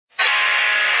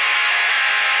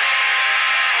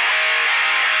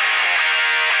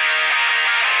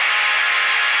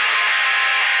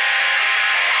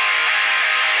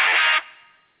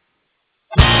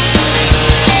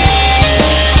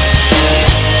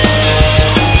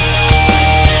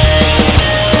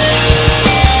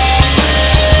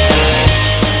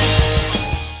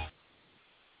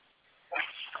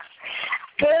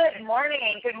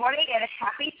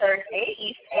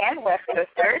East and West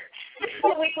Coasters. This is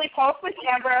the Weekly Pulse with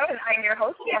Ambro, and I'm your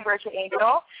host, Ambrosha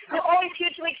Angel. I'm always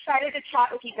hugely excited to chat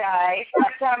with you guys,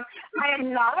 but I am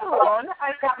not alone.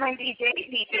 I've got my DJ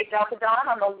Delta Dawn,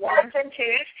 on the ones and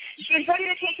twos. She's ready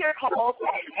to take your calls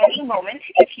at any moment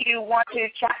if you want to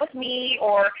chat with me,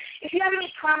 or if you have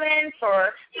any comments,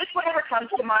 or just whatever comes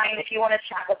to mind if you want to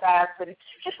chat with us, and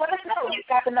just let us know. We've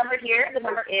got the number here. The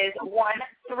number is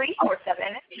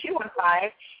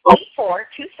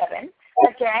 1-347-215-8427.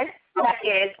 Again, that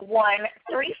is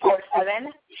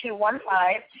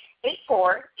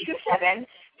 1-347-215-8427.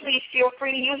 Please feel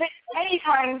free to use it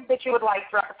anytime that you would like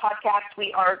throughout the podcast.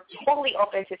 We are totally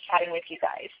open to chatting with you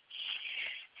guys.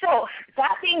 So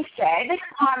that being said, as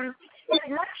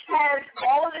much as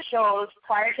all of the shows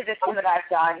prior to this one that I've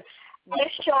done,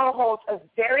 this show holds a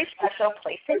very special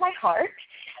place in my heart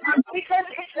because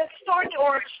it's a story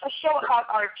or a show about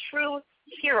our true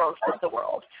heroes of the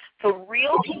world, the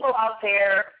real people out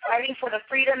there fighting for the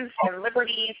freedoms and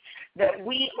liberties that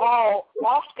we all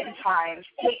oftentimes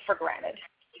take for granted.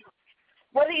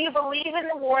 Whether you believe in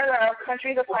the war that our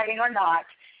countries are fighting or not,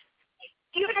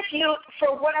 even if you,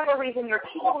 for whatever reason, you're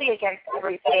totally against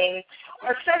everything,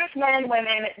 our servicemen and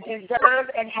women deserve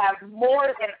and have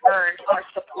more than earned our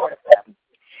support of them.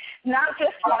 Not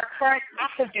just our current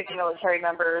active duty military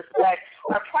members, but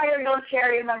our prior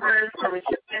military members, the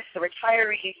reservists, the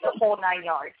retirees, the whole 9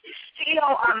 yards. So,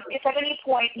 if at any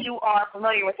point you are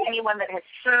familiar with anyone that has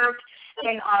served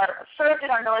in our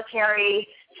military,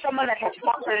 someone that has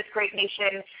fought for this great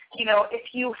nation,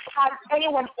 if you have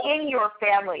anyone in your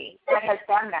family that has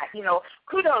done that,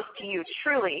 kudos to you,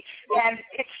 truly. And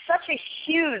it's such a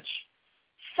huge,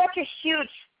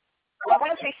 I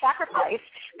want to say sacrifice,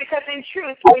 because in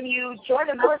truth, when you join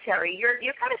the military,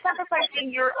 you're kind of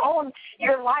sacrificing your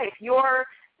life, your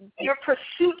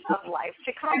pursuit of life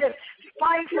to kind of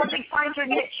find something, find your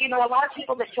niche. A lot of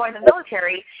people that join the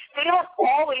military, they don't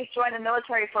always join the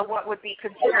military for what would be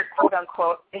considered, quote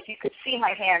unquote. If you could see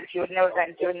my hands, you would know that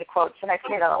I'm doing the quotes, and I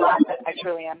say that a lot, but I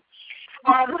truly am.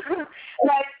 But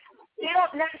they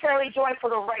don't necessarily join for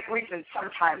the right reasons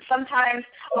sometimes. Sometimes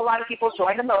a lot of people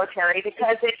join the military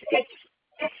because it's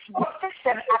what fits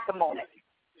them at the moment.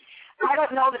 I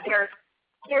don't know that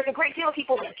there's a great deal of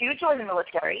people that do join the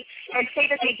military and say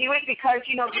that they do it because,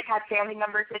 they've had family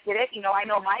members that did it. I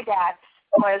know my dad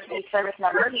was a service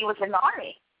member. He was in the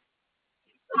Army.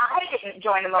 I didn't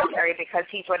join the military because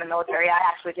he joined the military. I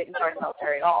actually didn't join the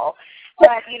military at all.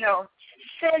 But,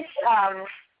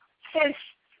 since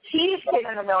he's been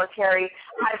in the military,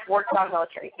 I've worked on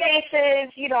military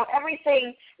bases,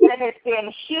 everything that has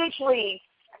been hugely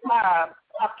a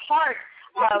part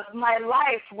of my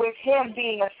life with him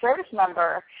being a service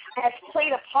member has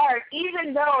played a part,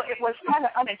 even though it was kind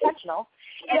of unintentional.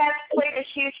 It has played a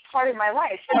huge part in my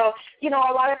life. So, a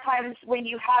lot of times when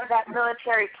you have that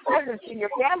military presence in your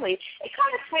family, it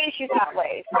kind of sways you that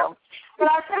way. So, but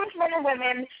our servicemen and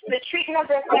women, the treatment of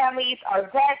their families, our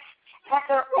vets,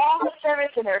 after all the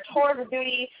service and their tours of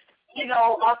duty,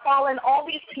 our fallen, all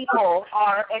these people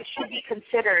are and should be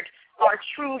considered our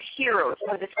true heroes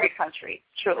of this great country,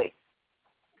 truly.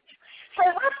 So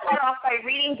I want to start off by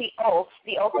reading the oath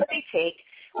that they take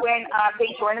when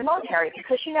they join the military,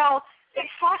 because, it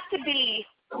has to be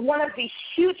one of the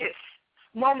hugest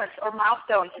moments or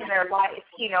milestones in their life.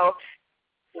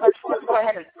 Let's go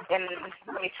ahead and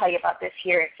let me tell you about this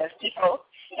here. It says the oath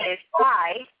is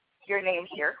I, your name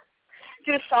here,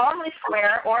 do solemnly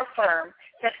swear or affirm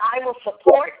that I will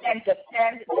support and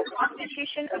defend the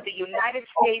Constitution of the United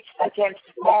States against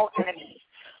all enemies,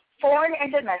 foreign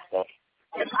and domestic,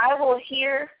 that I will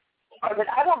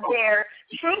bear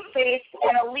true faith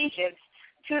and allegiance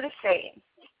to the same,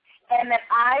 and that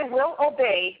I will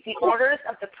obey the orders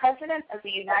of the President of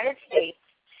the United States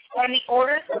and the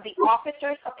orders of the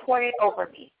officers appointed over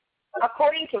me,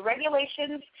 according to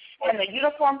regulations and the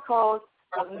Uniform Code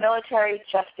of Military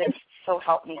Justice, so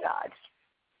help me God.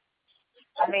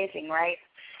 Amazing, right?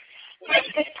 This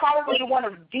is probably one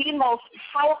of the most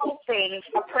powerful things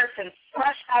a person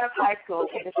fresh out of high school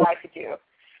can decide to do: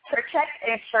 protect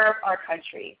and serve our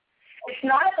country. It's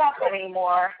not about them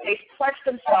anymore. They've pledged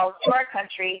themselves to our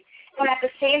country, and at the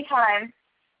same time,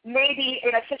 maybe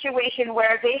in a situation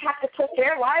where they have to put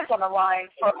their lives on the line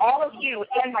for all of you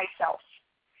and myself.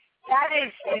 That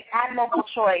is an admirable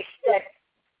choice that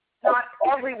not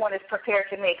everyone is prepared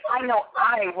to make. I know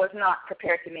I was not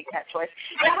prepared to make that choice,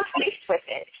 and I was faced with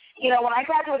it. When I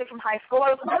graduated from high school, I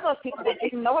was one of those people that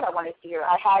didn't know what I wanted to do.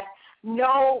 I had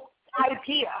no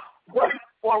idea what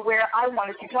or where I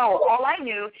wanted to go. All I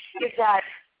knew is that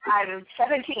I'm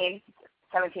 17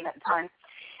 at the time,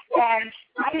 and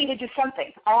I need to do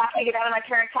something. I have to get out of my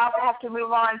parents' house. I have to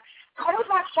move on. I was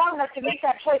not strong enough to make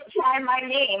that choice to sign my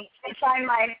name and sign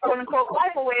my quote-unquote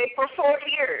life away for 4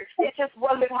 years. It just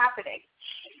wasn't happening.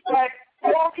 But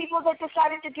there are people that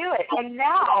decided to do it. And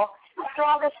now, after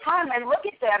all this time, I look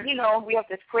at them. You know, we have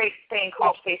this great thing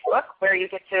called Facebook where you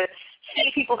get to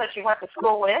see people that you went to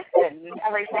school with and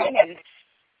everything. And,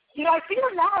 you know, I see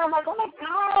them now, and I'm like, oh, my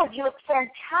God, you look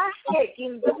fantastic.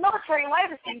 The military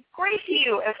life has been great to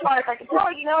you as far as I can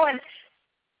tell, you know, and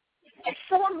it's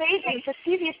so amazing to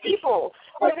see these people,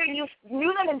 whether you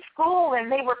knew them in school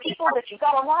and they were people that you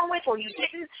got along with or you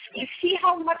didn't. You see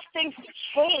how much things have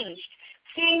changed,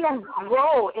 seeing them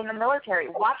grow in the military,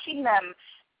 watching them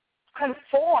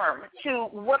conform to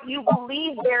what you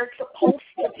believe they're supposed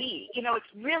to be. You know,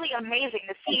 it's really amazing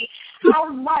to see how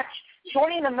much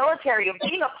joining the military or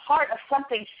being a part of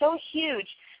something so huge,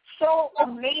 so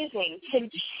amazing can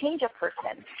change a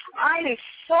person. I knew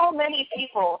so many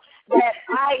people that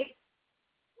I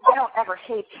don't ever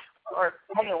hate or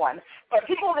anyone, but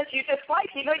people that you just like,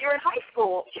 you know, you're in high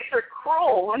school. Kids are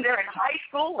cruel when they're in high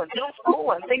school and middle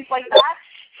school and things like that.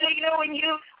 So, you know,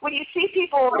 when you see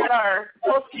people that are,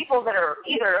 those people that are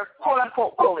either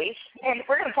quote-unquote bullies, and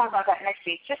we're going to talk about that next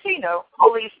week, just so you know,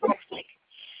 bullies next week.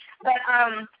 But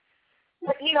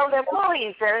you know, they're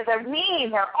bullies, they're mean,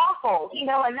 they're awful, you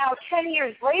know, and now 10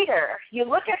 years later, you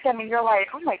look at them and you're like,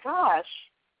 oh, my gosh.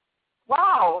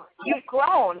 Wow, you've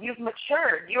grown, you've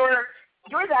matured. You're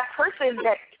that person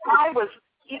that I was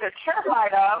either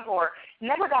terrified of or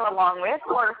never got along with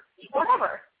or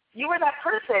whatever. You were that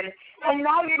person, and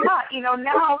now you're not. You know,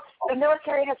 now the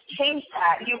military has changed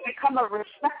that. You've become a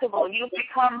respectable, you've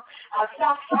become a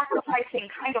self-sacrificing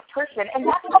kind of person, and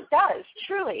that's what it does,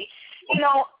 truly. You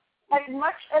know, as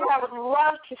much as I would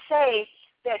love to say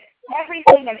that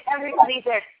everything and everybody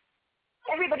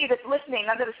that's listening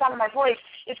under the sound of my voice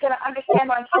is going to understand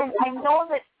what I'm saying, I know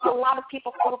that a lot of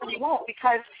people probably won't,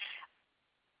 because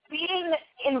being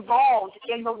involved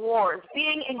in the wars,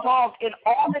 being involved in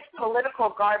all this political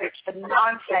garbage, the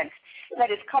nonsense that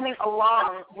is coming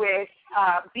along with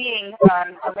being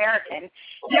American,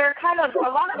 a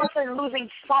lot of us are losing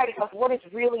sight of what is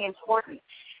really important.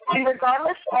 And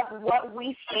regardless of what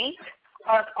we think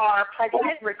of our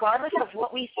president, regardless of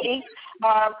what we think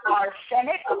of our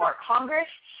Senate, of our Congress,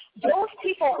 those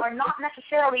people are not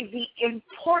necessarily the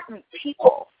important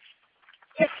people.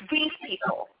 It's these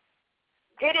people.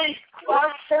 It is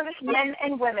our servicemen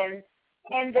and women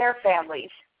and their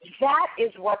families. That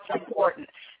is what's important.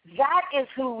 That is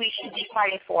who we should be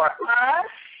fighting for. Us,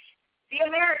 the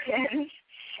Americans,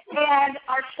 and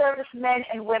our servicemen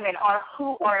and women are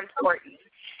who are important.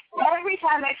 Every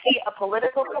time I see a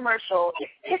political commercial, it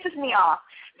pisses me off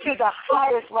to the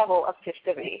highest level of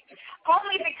festivity.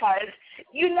 Only because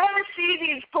you never see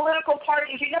these political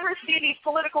parties, you never see these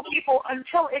political people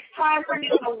until it's time for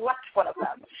you to elect one of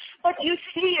them. But you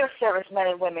see your servicemen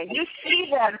and women. You see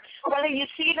them, whether you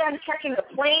see them checking the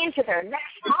plane to their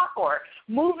next stop or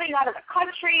moving out of the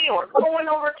country or going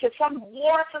over to some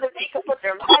war so that they can put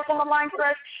their lives on the line for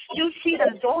us. You see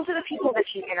them. Those are the people that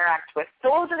you interact with.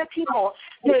 Those are the people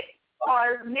that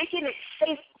are making it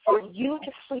safe for you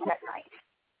to sleep at night.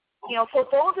 You know, so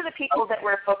those are the people that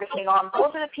we're focusing on. Those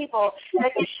are the people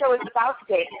that this show is about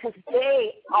today, because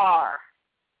they are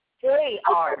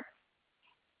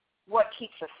what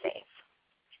keeps us safe.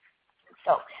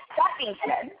 So that being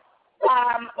said,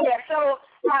 so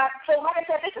like I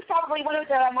said, this is probably one of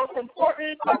the most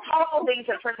important and powerful things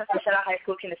that a person fresh out of high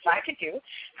school can decide to do: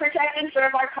 protect and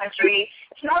serve our country.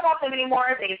 It's not about them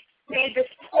anymore. They've made this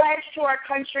pledge to our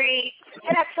country,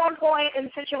 and at some point in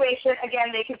the situation,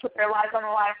 again, they can put their lives on the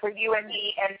line for you and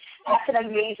me, and that's an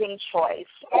amazing choice.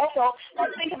 Also,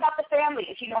 let's think about the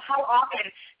families. You know, how often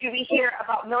do we hear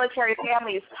about military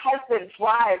families, husbands,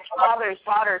 wives, fathers,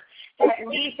 daughters, that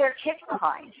leave their kids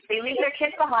behind? They leave their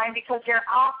kids behind because they're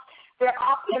off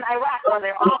in Iraq, or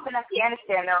they're off in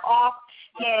Afghanistan, they're off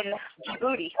in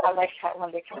Djibouti. I like that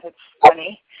one because it's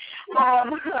funny.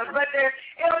 But they're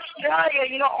in Australia,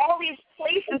 you know, all these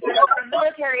places that our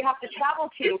military have to travel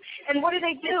to. And what do?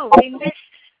 They miss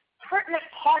pertinent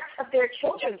parts of their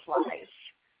children's lives.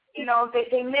 You know,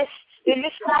 they miss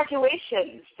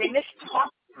graduations, they miss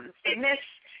problems, they miss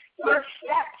first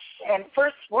steps and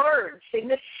first words. They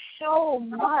miss so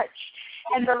much.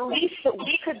 And the least that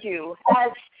we could do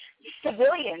as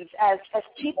civilians, as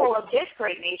people of this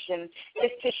great nation,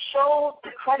 is to show the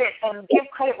credit and give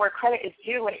credit where credit is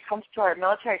due when it comes to our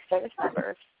military service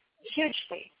members.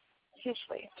 Hugely.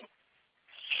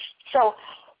 So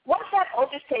once that oath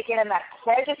is taken and that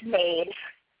pledge is made,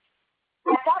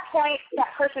 at that point,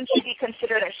 that person should be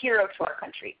considered a hero to our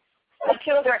country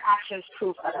until their actions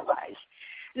prove otherwise.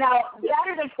 Now,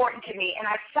 that is important to me, and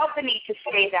I felt the need to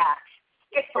say that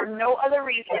if for no other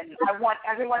reason, I want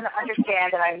everyone to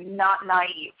understand that I'm not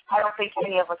naive. I don't think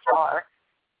any of us are.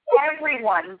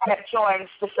 Everyone that joins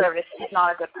the service is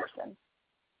not a good person.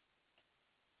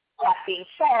 That being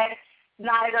said,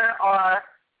 neither are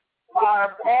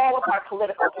all of our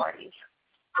political parties,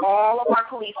 all of our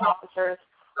police officers,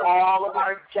 all of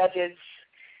our judges.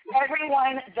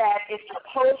 Everyone that is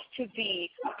supposed to be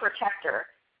a protector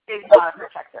is not a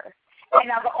protector. And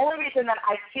now the only reason that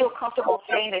I feel comfortable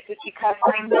saying this is because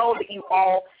I know that you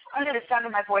all, under the sound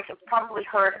of my voice, have probably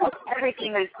heard of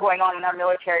everything that is going on in our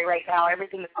military right now,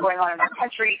 everything that's going on in our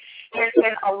country. There's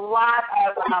been a lot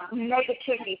of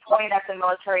negativity pointed at the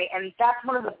military, and that's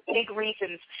one of the big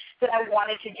reasons that I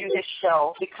wanted to do this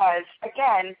show because,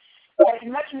 again, as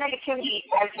much negativity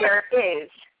as there is,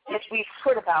 as we've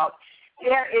heard about,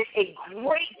 there is a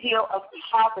great deal of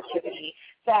positivity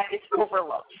that is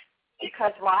overlooked.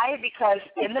 Because why? Because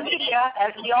in the media,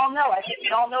 as we all know, I think we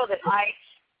all know that I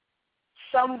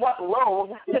somewhat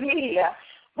loathe the media.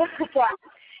 But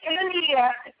in the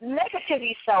media,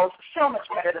 negativity sells so much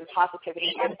better than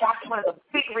positivity, and that's one of the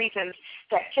big reasons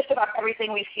that just about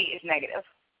everything we see is negative.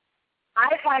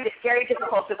 I find it very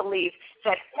difficult to believe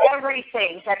that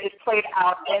everything that is played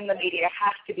out in the media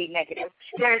has to be negative.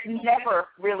 There is never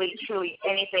really, truly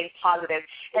anything positive,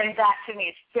 and that to me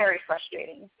is very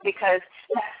frustrating because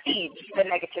that feeds the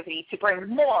negativity to bring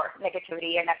more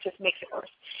negativity, and that just makes it worse.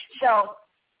 So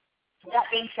that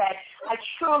being said, I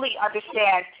truly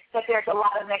understand that there's a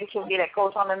lot of negativity that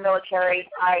goes on in the military.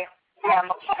 I am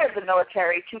a part of the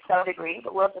military to some degree,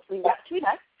 but we'll just leave that between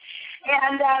us.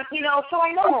 And, so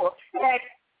I know that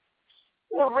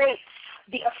the rapes,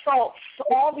 the assaults,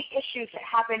 all the issues that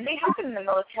happen, they happen in the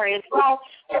military as well.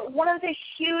 But one of the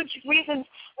huge reasons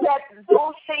that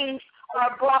those things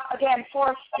are brought, again,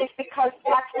 forth is because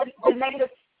that's the negative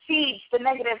feeds the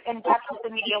negative, and that's what the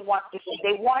media wants to see.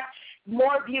 They want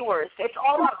more viewers. It's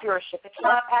all about viewership. It's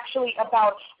not actually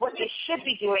about what they should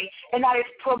be doing, and that is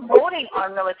promoting our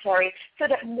military so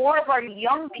that more of our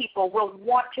young people will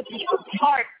want to be a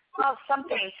part of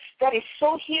something that is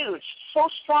so huge, so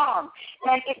strong,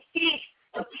 and it feeds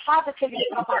the positivity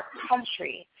of our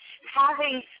country.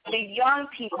 Having the young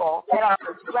people that are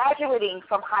graduating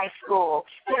from high school,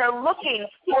 that are looking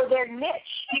for their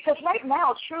niche, because right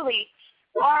now, truly,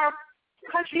 our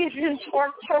country is in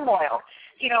turmoil.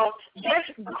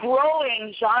 This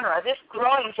growing genre, this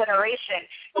growing generation,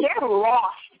 they're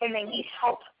lost and they need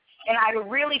help. And I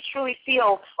really, truly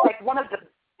feel like one of the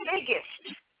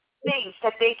biggest things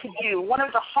that they could do, one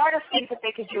of the hardest things that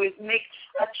they could do is make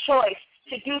a choice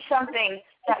to do something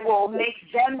that will make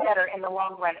them better in the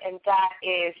long run, and that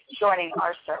is joining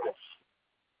our service,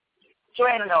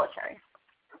 joining the military.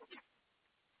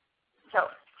 So,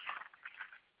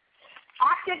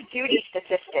 active duty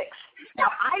statistics. Now,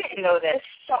 I didn't know this,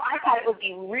 so I thought it would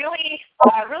be really,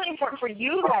 really important for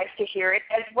you guys to hear it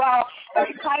as well as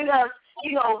kind of,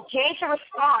 gauge a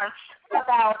response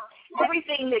about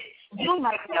everything that you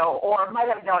might know or might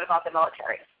have known about the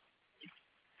military.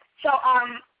 So,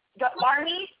 the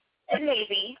Army, the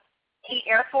Navy, the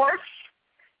Air Force,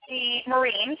 the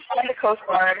Marines, and the Coast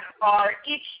Guard are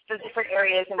each the different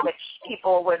areas in which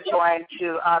people would join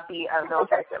to be a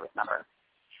military service member.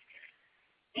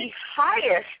 The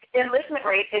highest enlistment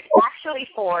rate is actually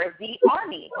for the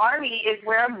Army. Army is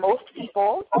where most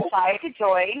people decide to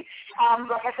join.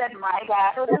 Like I said, my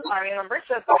dad was an Army member,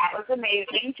 so that was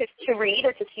amazing to read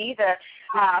or to see. The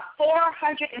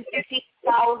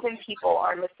 450,000 people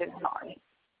are enlisted in the Army.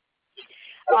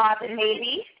 The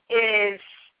Navy is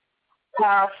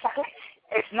second.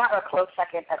 It's not a close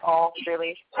second at all,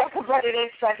 really, but it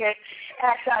is second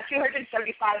at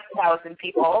 275,000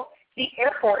 people. The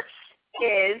Air Force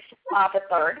is the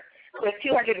third with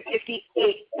 258,000,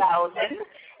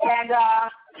 and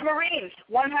the Marines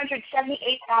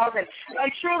 178,000. And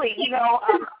truly,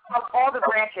 of all the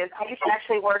branches, I used to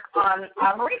actually work on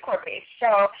Marine Corps base,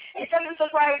 so it doesn't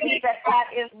surprise me that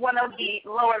that is one of the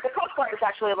lower. The Coast Guard is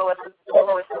actually the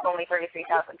lowest with only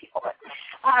 33,000 people, but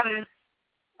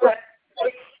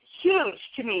it's huge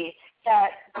to me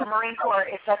that the Marine Corps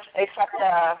is such a second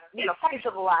to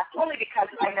the last, only because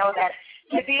I know that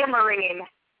to be a Marine,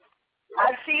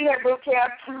 I've seen their boot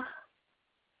camp.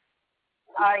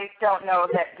 I don't know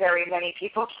that very many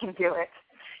people can do it.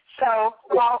 So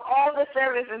while all the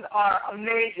services are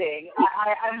amazing,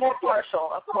 I'm more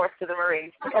partial, of course, to the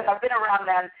Marines because I've been around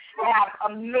them. I have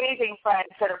amazing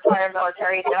friends that are prior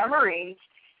military that are Marines,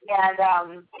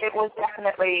 and it was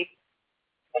definitely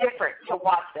different to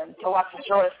watch them, to watch the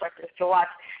drill instructors, to watch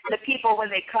the people when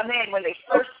they come in, when they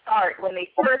first start, when they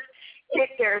first get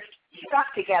their stuff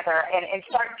together and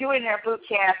start doing their boot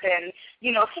camp and,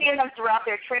 seeing them throughout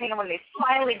their training, and when they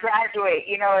finally graduate,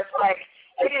 it's like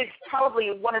it is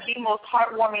probably one of the most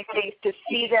heartwarming things to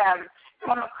see them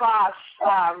come across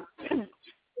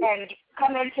and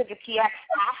come into the PX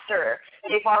after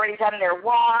they've already done their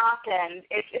walk, and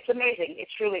it's amazing. It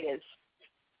truly is.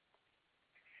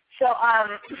 So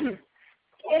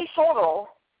in total,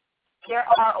 there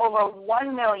are over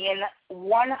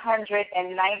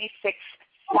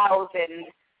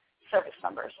 1,196,000 service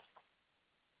members.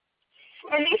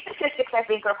 And these statistics, I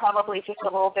think, are probably just a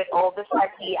little bit old. This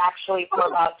might be actually for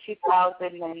about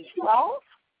 2012,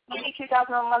 maybe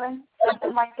 2011,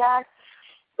 something like that.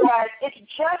 But it's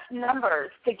just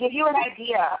numbers to give you an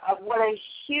idea of what a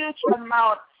huge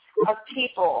amount of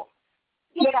people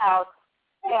get out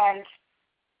and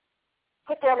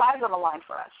put their lives on the line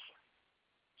for us.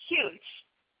 Huge.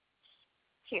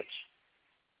 Huge.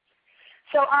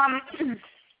 So,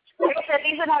 like I said,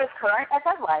 these are not as current as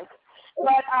I'd like.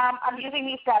 But I'm using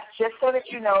these stats just so that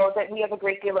you know that we have a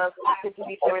great deal of active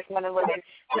duty servicemen and women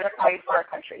that are fighting for our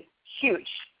country. Huge,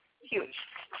 huge.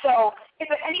 So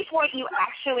if at any point you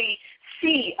actually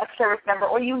see a service member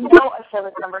or you know a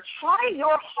service member, try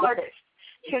your hardest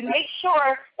to make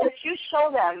sure that you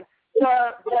show them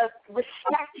the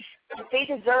respect that they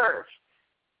deserve.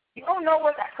 You don't know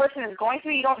what that person is going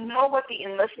through. You don't know what the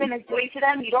enlistment is doing to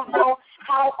them. You don't know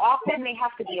how often they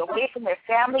have to be away from their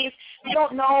families. You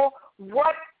don't know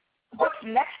what's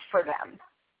next for them.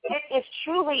 It is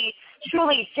truly,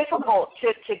 truly difficult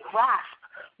to grasp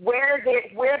where they're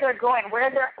going, where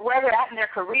they're at in their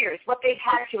careers, what they've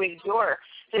had to endure.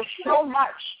 There's so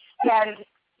much, and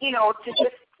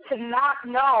to not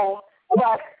know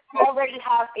that already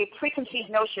have a preconceived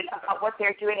notion about what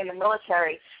they're doing in the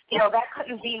military, that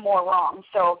couldn't be more wrong.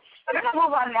 So we're going to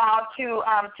move on now to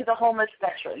the homeless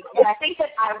veterans. And I think that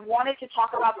I wanted to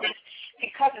talk about this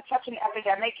because it's such an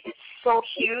epidemic. It's so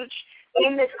huge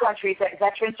in this country that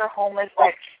veterans are homeless,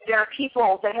 that there are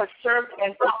people that have served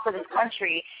and fought for this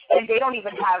country, and they don't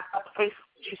even have a place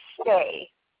to stay.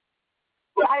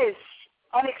 That is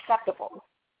unacceptable,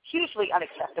 hugely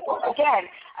unacceptable. Again,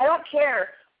 I don't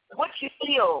care what you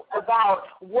feel about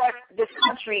what this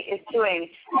country is doing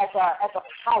as a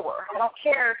power. I don't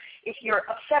care if you're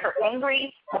upset or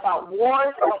angry about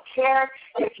wars. I don't care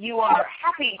if you are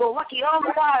happy-go-lucky. Oh,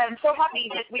 my God, I'm so happy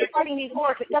that we're fighting these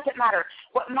wars. It doesn't matter.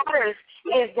 What matters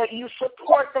is that you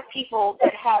support the people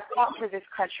that have fought for this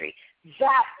country.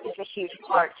 That is a huge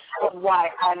part of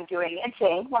why I'm doing and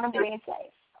saying what I'm doing and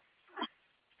saying.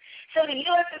 So the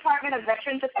U.S. Department of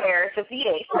Veterans Affairs, the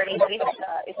VA, for anybody that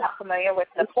is not familiar with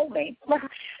the full name, the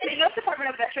U.S. Department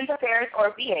of Veterans Affairs,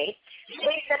 or VA,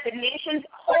 states that the nation's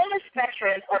homeless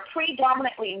veterans are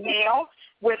predominantly male,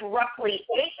 with roughly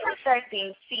 8%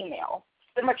 being female.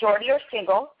 The majority are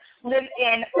single, live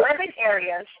in urban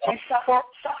areas, and suffer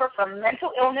from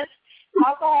mental illness,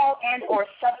 alcohol and or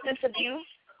substance abuse,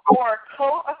 or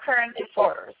co-occurring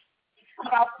disorders.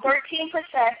 About 13%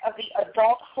 of the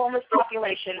adult homeless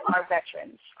population are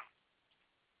veterans.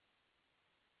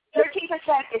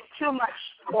 13% is too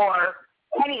much for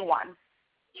anyone,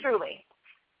 truly.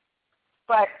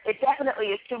 But it definitely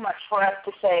is too much for us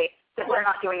to say that we're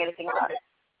not doing anything about it.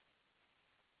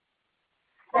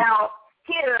 Now,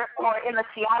 here or in the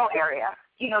Seattle area,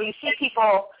 you see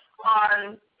people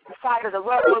on the side of the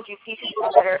road. You see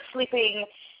people that are sleeping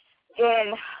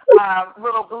in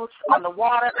little booths on the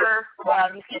water.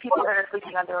 You see people that are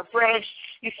sleeping under a bridge.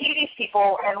 You see these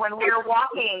people, and when we're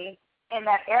walking in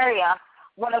that area,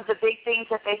 one of the big things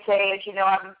that they say is,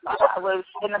 I was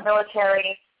in the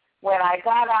military. When I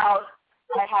got out,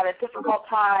 I had a difficult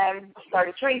time,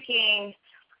 started drinking,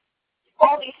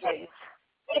 all these things.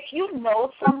 If you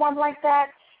know someone like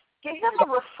that, give them a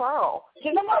referral.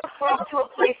 Give them a referral to a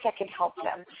place that can help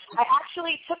them. I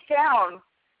actually took down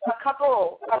a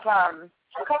couple of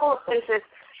places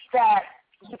that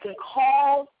you can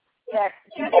call that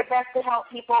do their best to help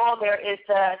people. There is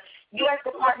the U.S.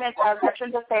 Department of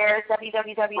Veterans Affairs,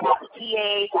 www.va.gov.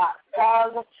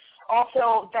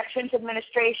 Also, Veterans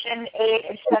Administration Aid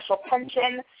and Special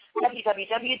Pension,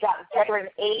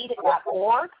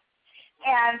 www.veteranaid.org.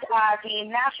 And the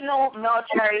National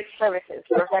Military Services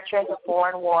for Veterans of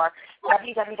Foreign War,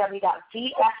 www.vfw.org.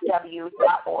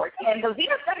 And the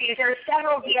VFWs, there are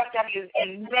several VFWs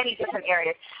in many different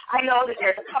areas. I know that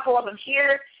there's a couple of them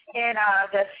here in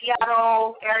the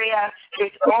Seattle area.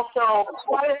 There's also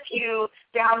quite a few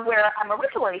down where I'm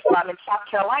originally from in South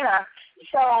Carolina.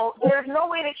 So there's no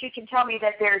way that you can tell me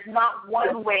that there's not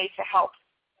one way to help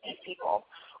these people.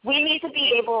 We need to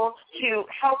be able to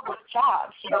help with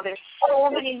jobs. You know, there's so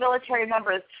many military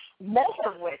members, most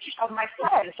of which of my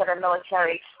friends that are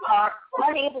military are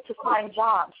unable to find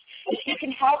jobs. If you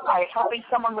can help by helping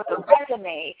someone with a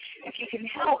resume, if you can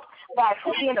help by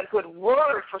putting in a good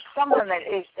word for someone that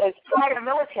is prior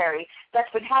military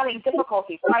that's been having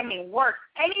difficulty finding work,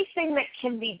 anything that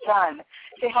can be done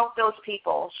to help those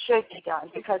people should be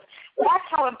done, because that's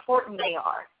how important they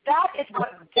are. That is what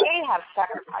they have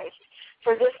sacrificed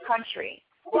for this country.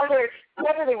 Whether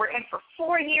they were in for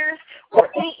 4 years or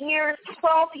 8 years,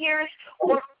 12 years,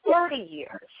 or 30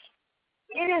 years.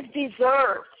 It is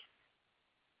deserved.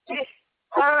 It is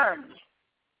earned.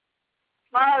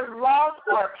 Our love,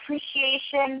 our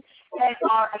appreciation, and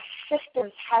our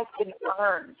assistance has been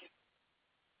earned.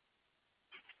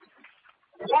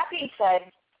 That being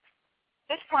said,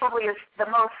 this probably is the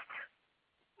most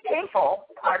painful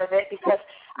part of it, because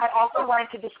I also wanted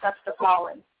to discuss the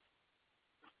fallen.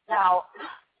 Now,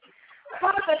 I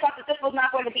promised myself that this was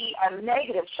not going to be a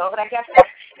negative show, but I guess that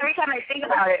every time I think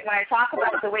about it, when I talk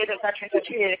about the way that veterans are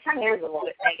treated, it kind of is a little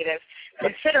bit negative,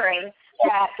 considering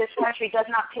that this country does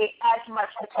not pay as much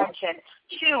attention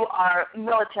to our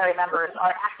military members,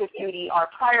 our active duty, our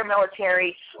prior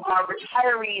military, our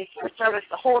retirees for service,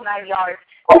 the whole 9 yards.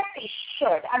 They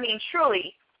should. I mean,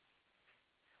 truly,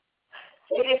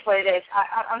 it is what it is.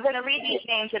 I'm going to read these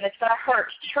names, and it's going to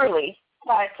hurt, truly,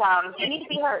 but they need to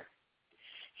be heard.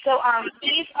 So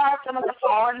these are some of the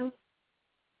fallen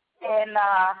in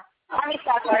Army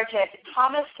Staff Sergeant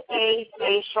Thomas A.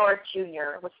 Bayshore,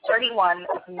 Jr. was 31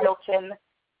 of Milton,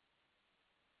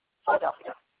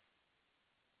 Philadelphia.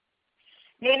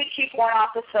 Navy Chief Warrant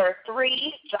Officer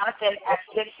 3, Jonathan F.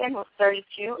 Gibson, was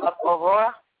 32 of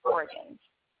Aurora, Oregon.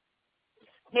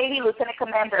 Navy Lieutenant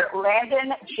Commander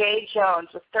Landon J. Jones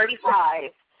was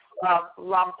 35 of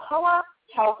Lampoa,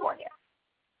 California.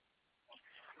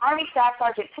 Army Staff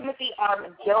Sergeant Timothy R.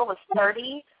 McGill was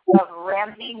 30 of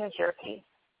Ramsey, New Jersey.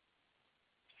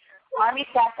 Army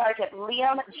Staff Sergeant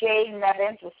Liam J.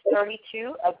 Nevins was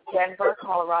 32 of Denver,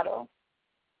 Colorado.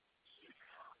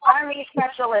 Army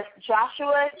Specialist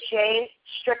Joshua J.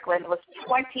 Strickland was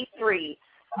 23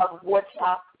 of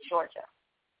Woodstock, Georgia.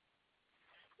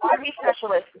 Army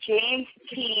Specialist James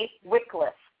P.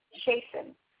 Wycliffe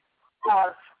Chasen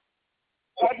of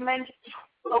Edmond,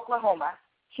 Oklahoma.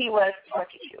 He was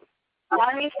 22.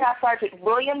 Army Staff Sergeant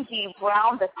William D.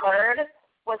 Brown III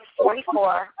was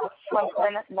 44 of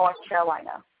Franklin, North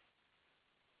Carolina.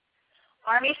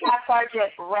 Army Staff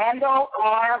Sergeant Randall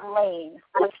R. Lane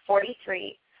was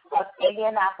 43 of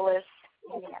Indianapolis,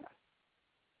 Indiana.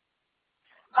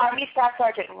 Army Staff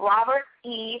Sergeant Robert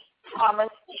E.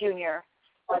 Thomas, Jr.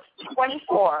 was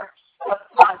 24 of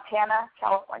Montana,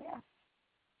 California.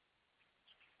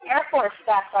 Air Force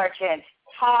Staff Sergeant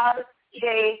Todd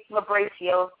J.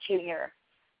 Labracio, Jr.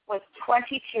 was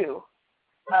 22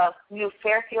 of New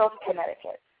Fairfield,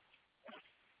 Connecticut.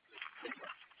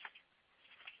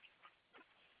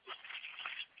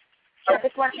 So I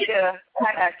just want you to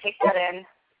kind of take that in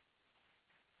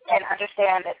and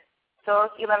understand that those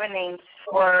 11 names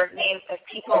were names of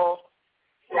people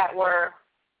that were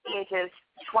ages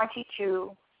 22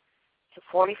 to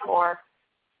 44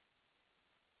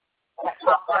 that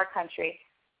fought for our country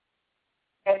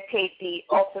and paid the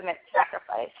ultimate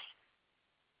sacrifice.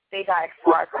 They died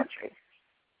for our country.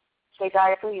 They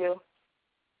died for you.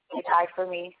 They died for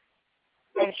me,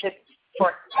 and should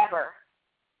forever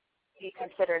be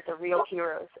considered the real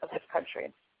heroes of this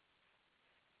country.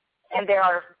 And there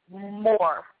are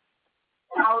more,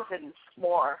 thousands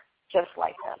more, just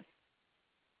like them.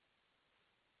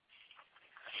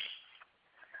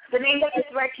 The names I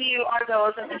just read to you are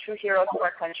those of the true heroes of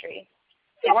our country.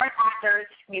 They weren't actors,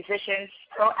 musicians,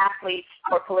 pro athletes,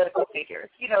 or political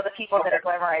figures. You know, the people that are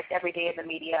glamorized every day in the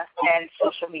media and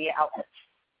social media outlets.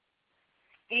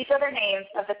 These are the names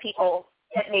of the people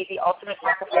that made the ultimate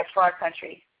sacrifice for our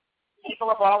country.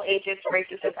 People of all ages,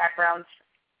 races, and backgrounds.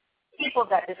 People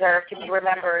that deserve to be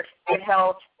remembered and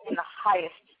held in the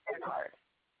highest regard.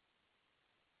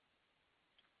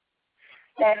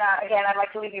 And again, I'd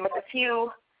like to leave you with a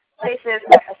few places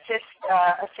that assist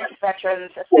veterans,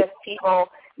 assist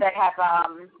people that have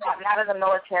gotten out of the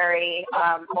military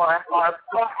or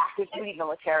active duty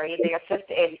military. They assist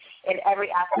in every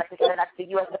aspect. Again, that's the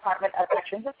U.S. Department of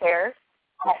Veterans Affairs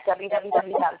at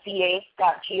www.va.gov.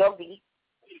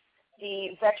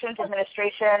 The Veterans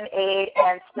Administration Aid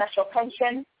and Special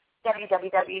Pension,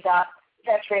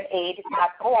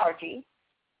 www.veteranaid.org.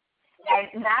 And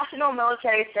National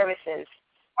Military Services,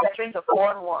 Veterans of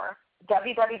Foreign War,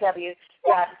 www.vfw.org.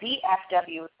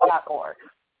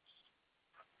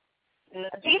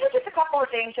 these are just a couple of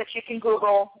things that you can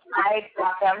Google. I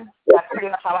got them. That's pretty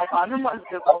much how I found them on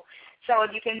Google. So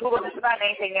you can Google just about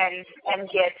anything and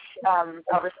get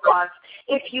a response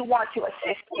if you want to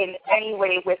assist in any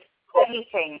way with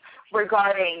anything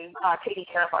regarding taking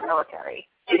care of our military.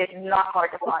 It is not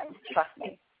hard to find, trust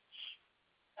me.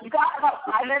 We've got about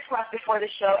 5 minutes left before the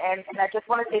show ends, and I just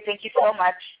want to say thank you so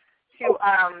much to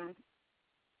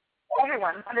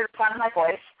everyone under the sound of my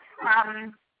voice.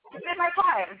 It's been my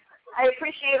time. I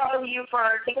appreciate all of you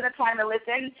for taking the time to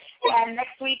listen, and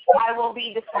next week I will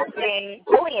be discussing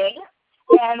bullying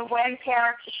and when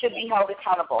parents should be held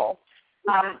accountable.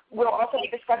 We'll also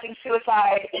be discussing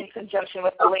suicide in conjunction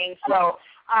with bullying, so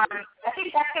I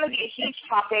think that's going to be a huge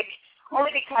topic,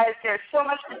 only because there's so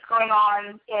much that's going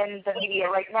on in the media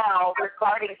right now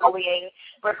regarding bullying,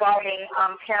 regarding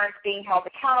parents being held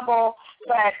accountable,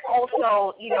 but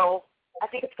also, I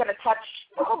think it's going to touch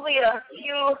probably a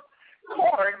few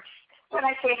chords when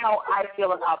I say how I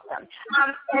feel about them.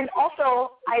 And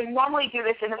also, I normally do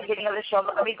this in the beginning of the show,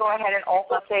 but let me go ahead and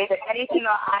also say that anything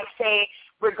that I say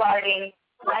regarding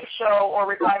my show or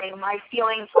regarding my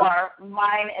feelings are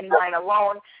mine and mine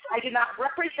alone. I do not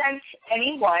represent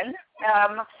anyone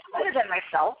other than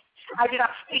myself. I do not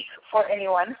speak for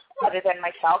anyone other than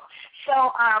myself.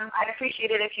 So I'd appreciate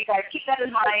it if you guys keep that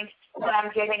in mind when I'm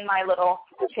giving my little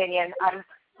opinion. I'm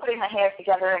putting my hands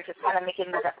together and just kind of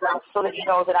making that up so that you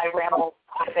know that I ramble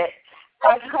quite a bit.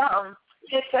 But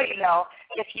just so you know,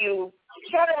 if you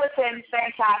care to listen,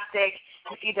 fantastic.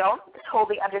 If you don't,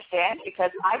 totally understand, because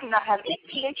I do not have a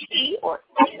PhD or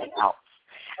anything else.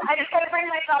 I just got to bring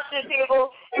my thoughts to the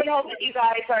table and hope that you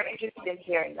guys are interested in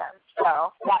hearing them.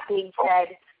 So that being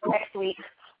said, next week,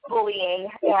 bullying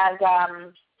and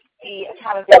the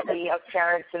accountability of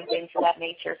parents and things of that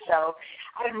nature. So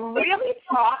I really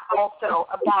thought also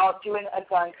about doing a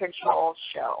gun control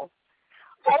show,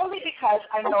 only because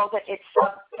I know that it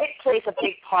plays a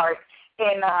big part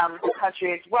in the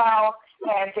country as well,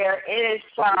 and there is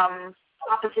some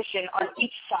opposition on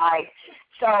each side.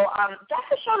 So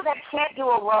that's a show that I can't do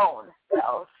alone,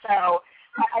 though. So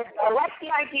I like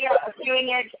the idea of doing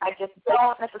it. I just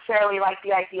don't necessarily like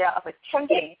the idea of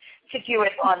attempting to do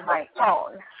it on my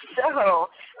own. So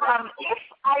if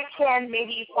I can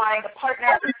maybe find a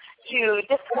partner to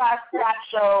discuss that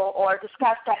show or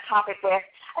discuss that topic with,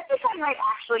 I think I might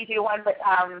actually do one. But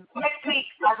next week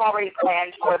I've already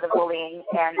planned for the bullying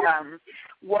and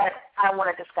what I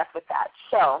want to discuss with that.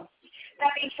 So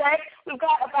that being said, we've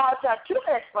got about 2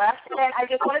 minutes left, and I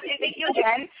just want to say thank you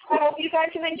again. I hope you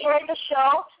guys have enjoyed the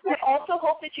show. I also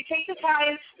hope that you take the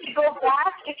time to go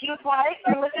back, if you'd like,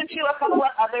 and listen to a couple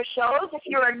of other shows if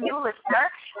you're a new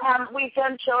listener. We've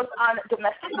done shows on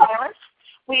domestic violence.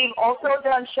 We've also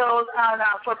done shows on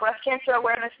for Breast Cancer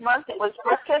Awareness Month. It was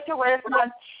Breast Cancer Awareness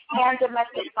Month and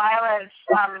Domestic Violence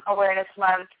Awareness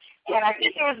Month. And I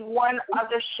think there was one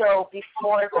other show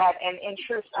before that, and in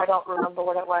truth, I don't remember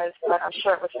what it was, but I'm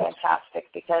sure it was fantastic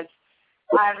because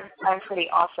I'm pretty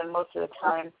awesome most of the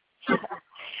time.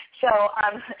 So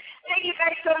thank you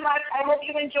guys so much. I hope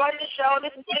you enjoyed the show.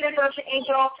 This has been Ambrosha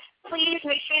Angel. Please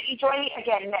make sure you join me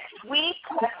again next week.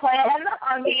 I plan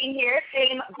on being here,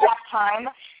 same bat time,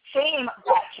 same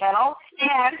bat channel,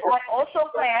 and I also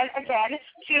plan, again,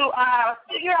 to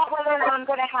figure out whether or not I'm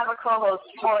going to have a co-host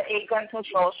for a gun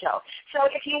control show. So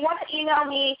if you want to email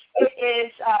me, it is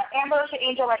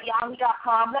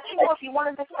ambroshaangel@yahoo.com. Let me know if you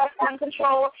want to discuss gun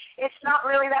control. It's not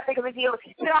really that big of a deal if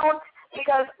you don't,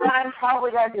 because I'm probably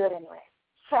going to do it anyway.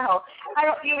 So I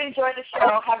hope you enjoy the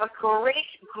show. Have a great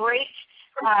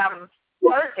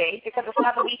Thursday, because it's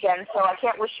not the weekend, so I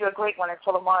can't wish you a great one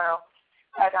until tomorrow.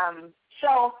 But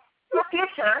so for the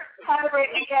future, have a great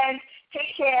weekend.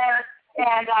 Take care,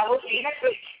 and we'll see you next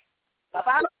week.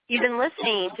 Bye-bye. You've been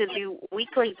listening to the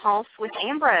Weekly Pulse with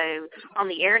Ambro on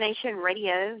the Air Nation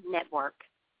Radio Network.